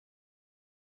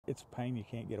it's a pain you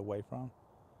can't get away from.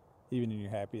 Even in your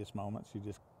happiest moments,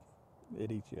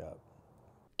 it eats you up.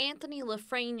 Anthony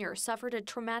Lafreniere suffered a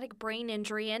traumatic brain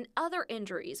injury and other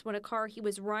injuries when a car he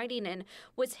was riding in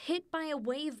was hit by a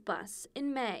wave bus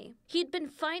in May. He'd been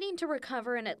fighting to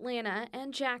recover in Atlanta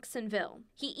and Jacksonville.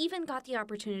 He even got the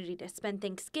opportunity to spend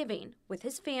Thanksgiving with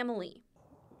his family.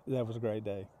 That was a great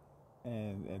day.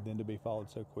 And then to be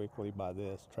followed so quickly by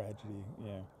this tragedy,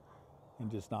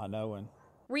 and just not knowing.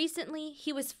 Recently,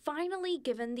 he was finally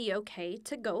given the okay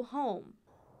to go home.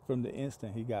 From the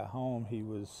instant he got home, he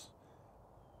was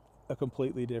a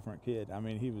completely different kid. I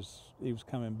mean, he was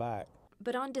coming back.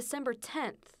 But on December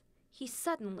 10th, he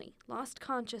suddenly lost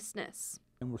consciousness.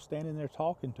 And we're standing there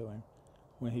talking to him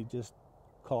when he just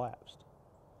collapsed.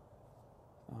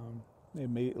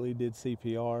 Immediately did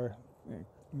CPR,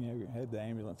 had the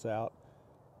ambulance out,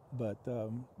 but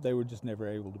they were just never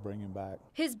able to bring him back.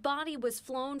 His body was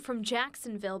flown from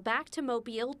Jacksonville back to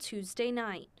Mobile Tuesday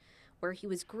night, where he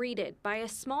was greeted by a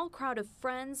small crowd of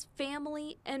friends,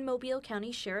 family, and Mobile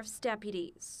County Sheriff's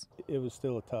deputies. It was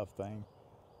still a tough thing.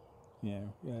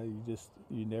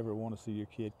 You never want to see your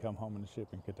kid come home in a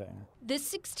shipping container.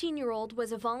 This 16-year-old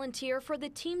was a volunteer for the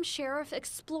Team Sheriff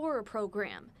Explorer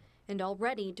program and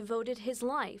already devoted his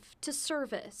life to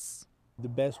service. The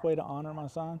best way to honor my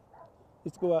son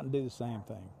is to go out and do the same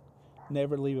thing.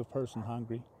 Never leave a person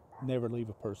hungry, never leave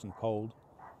a person cold.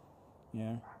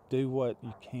 Do what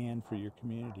you can for your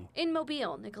community. In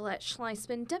Mobile, Nicolette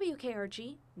Schleisman,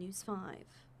 WKRG News 5.